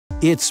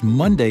It's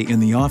Monday in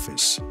the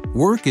office.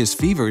 Work is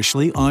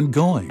feverishly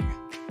ongoing.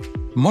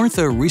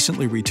 Martha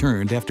recently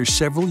returned after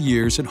several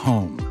years at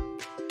home.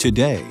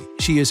 Today,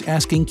 she is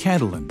asking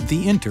Catalin,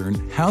 the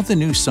intern, how the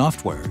new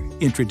software,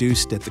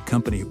 introduced at the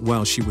company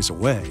while she was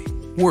away,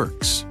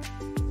 works.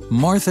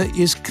 Martha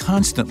is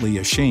constantly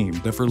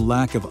ashamed of her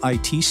lack of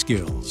IT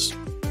skills.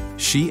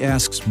 She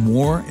asks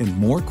more and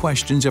more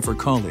questions of her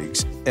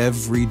colleagues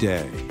every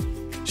day.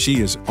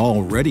 She is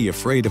already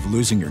afraid of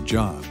losing her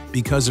job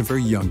because of her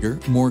younger,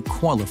 more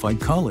qualified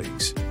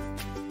colleagues.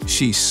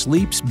 She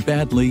sleeps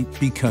badly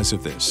because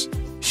of this.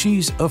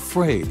 She's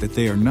afraid that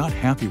they are not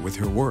happy with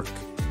her work.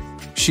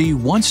 She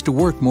wants to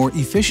work more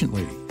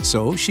efficiently,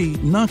 so she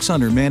knocks on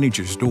her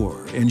manager's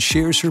door and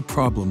shares her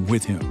problem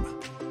with him.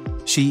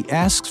 She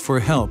asks for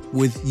help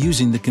with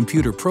using the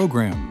computer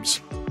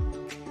programs.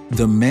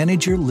 The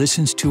manager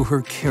listens to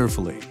her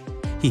carefully.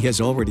 He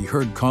has already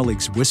heard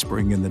colleagues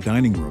whispering in the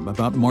dining room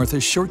about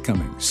Martha's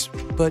shortcomings,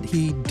 but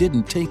he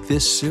didn't take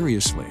this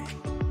seriously.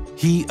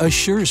 He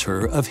assures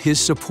her of his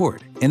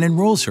support and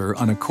enrolls her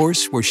on a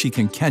course where she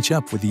can catch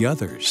up with the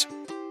others.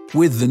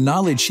 With the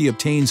knowledge she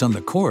obtains on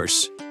the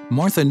course,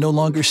 Martha no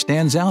longer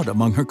stands out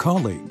among her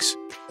colleagues.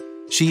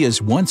 She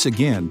is once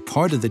again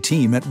part of the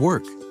team at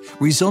work,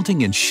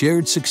 resulting in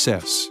shared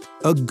success,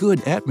 a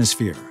good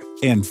atmosphere,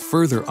 and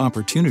further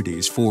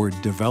opportunities for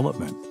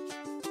development.